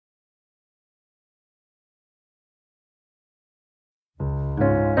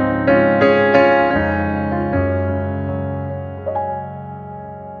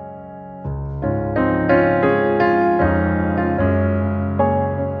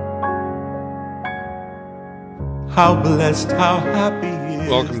How blessed, how happy he is.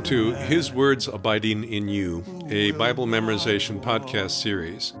 Welcome to His Words Abiding in You, a Bible memorization podcast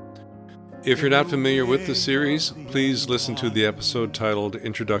series. If you're not familiar with the series, please listen to the episode titled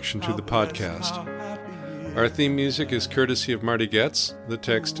Introduction to the Podcast. Our theme music is courtesy of Marty Goetz. The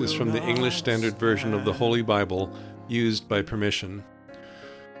text is from the English Standard Version of the Holy Bible, used by permission.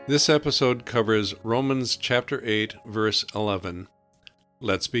 This episode covers Romans chapter 8, verse 11.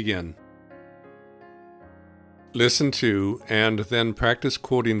 Let's begin. Listen to and then practice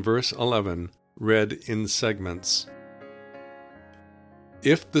quoting verse 11, read in segments.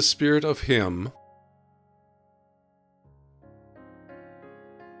 If the Spirit of Him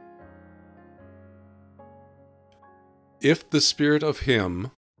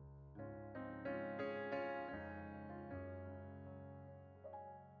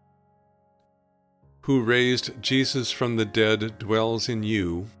who raised Jesus from the dead dwells in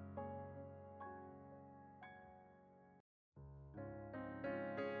you,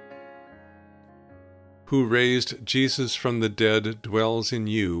 who raised Jesus from the dead dwells in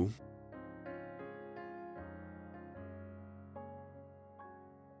you,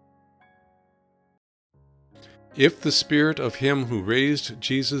 if the Spirit of Him who raised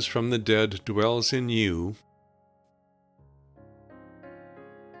Jesus from the dead dwells in you,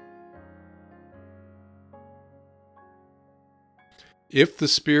 if the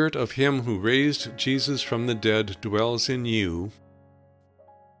Spirit of Him who raised Jesus from the dead dwells in you,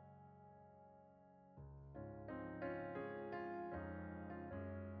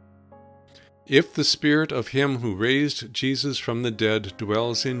 if the Spirit of Him who raised Jesus from the dead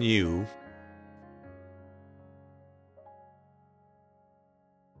dwells in you,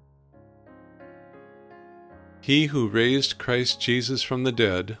 He who raised Christ Jesus from the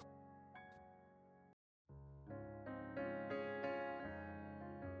dead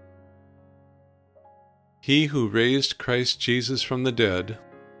He who raised Christ Jesus from the dead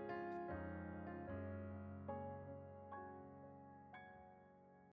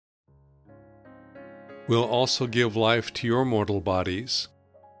will also give life to your mortal bodies.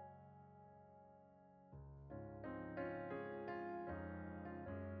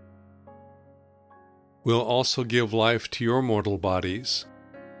 Will also give life to your mortal bodies.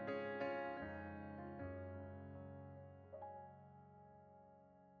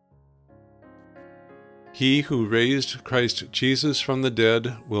 He who raised Christ Jesus from the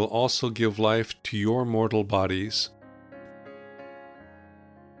dead will also give life to your mortal bodies.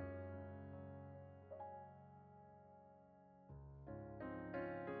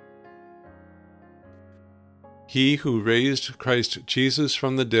 He who raised Christ Jesus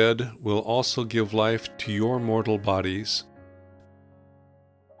from the dead will also give life to your mortal bodies.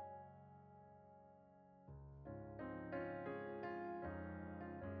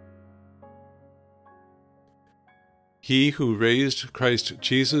 He who raised Christ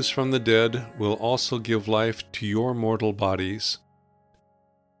Jesus from the dead will also give life to your mortal bodies.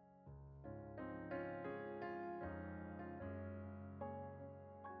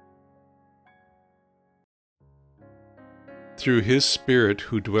 Through His Spirit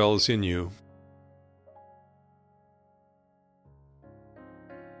who dwells in you.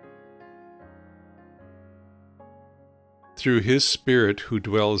 Through His Spirit who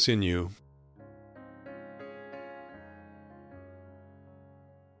dwells in you.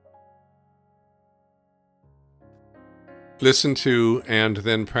 Listen to and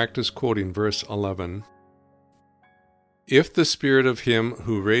then practice quoting verse 11. If the Spirit of Him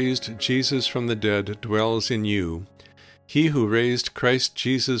who raised Jesus from the dead dwells in you, He who raised Christ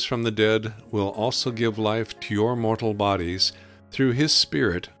Jesus from the dead will also give life to your mortal bodies through His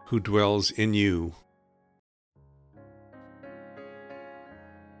Spirit who dwells in you.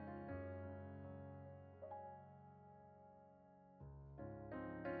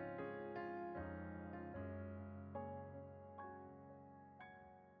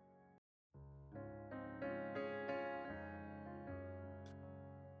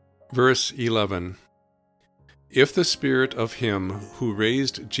 Verse 11. If the Spirit of Him who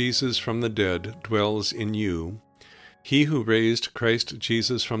raised Jesus from the dead dwells in you, He who raised Christ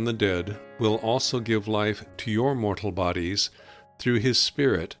Jesus from the dead will also give life to your mortal bodies through His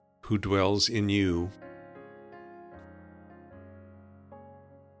Spirit who dwells in you.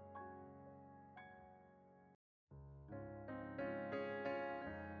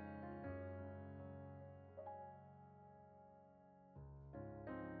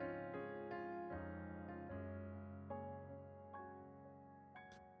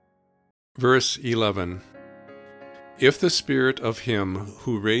 Verse 11. If the Spirit of Him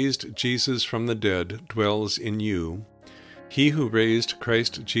who raised Jesus from the dead dwells in you, He who raised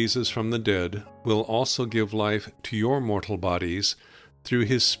Christ Jesus from the dead will also give life to your mortal bodies through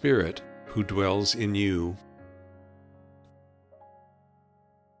his Spirit who dwells in you.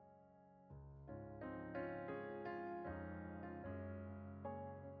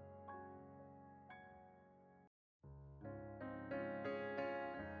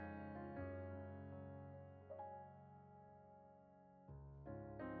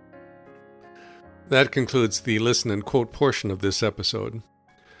 That concludes the listen and quote portion of this episode.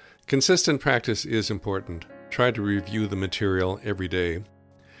 Consistent practice is important. Try to review the material every day.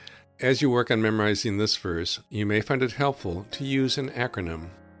 As you work on memorizing this verse, you may find it helpful to use an acronym.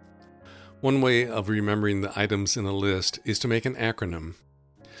 One way of remembering the items in a list is to make an acronym.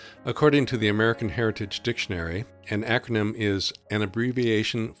 According to the American Heritage Dictionary, an acronym is an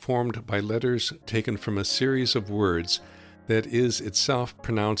abbreviation formed by letters taken from a series of words that is itself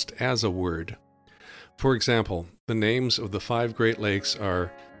pronounced as a word. For example, the names of the 5 Great Lakes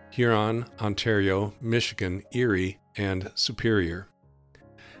are Huron, Ontario, Michigan, Erie, and Superior.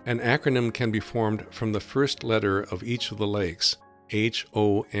 An acronym can be formed from the first letter of each of the lakes, H,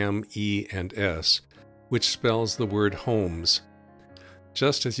 O, M, E, and S, which spells the word Holmes.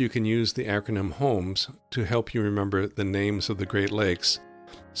 Just as you can use the acronym HOLMES to help you remember the names of the Great Lakes,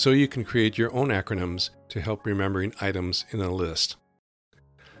 so you can create your own acronyms to help remembering items in a list.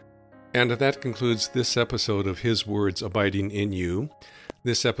 And that concludes this episode of His Words Abiding in You.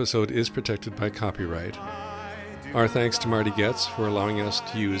 This episode is protected by copyright. Our thanks to Marty Goetz for allowing us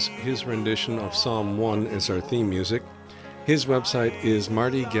to use his rendition of Psalm 1 as our theme music. His website is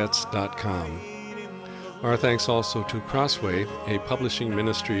martygoetz.com. Our thanks also to Crossway, a publishing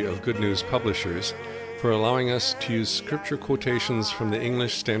ministry of Good News Publishers, for allowing us to use scripture quotations from the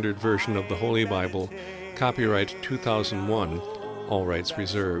English Standard Version of the Holy Bible, copyright 2001, all rights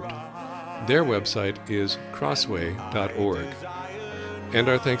reserved. Their website is crossway.org. And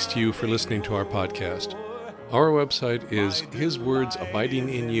our thanks to you for listening to our podcast. Our website is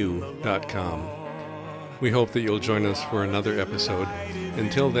hiswordsabidinginyou.com. We hope that you'll join us for another episode.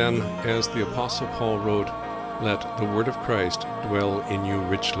 Until then, as the Apostle Paul wrote, let the word of Christ dwell in you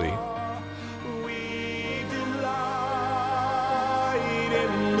richly. We delight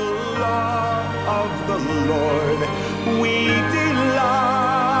in the law of the Lord. We delight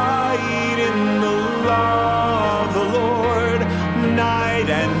in the law of the Lord. Night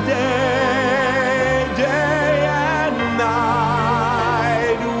and day, day and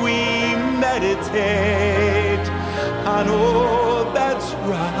night, we meditate on all that's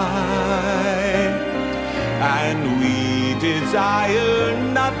right, and we desire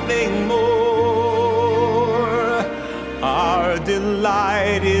nothing more. Our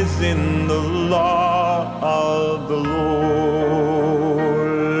delight is in the law of the Lord,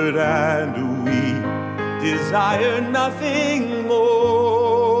 and we desire nothing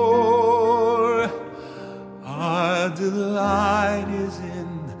more. Our delight is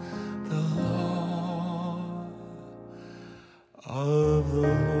in the law of the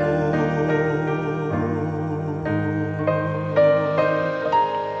Lord.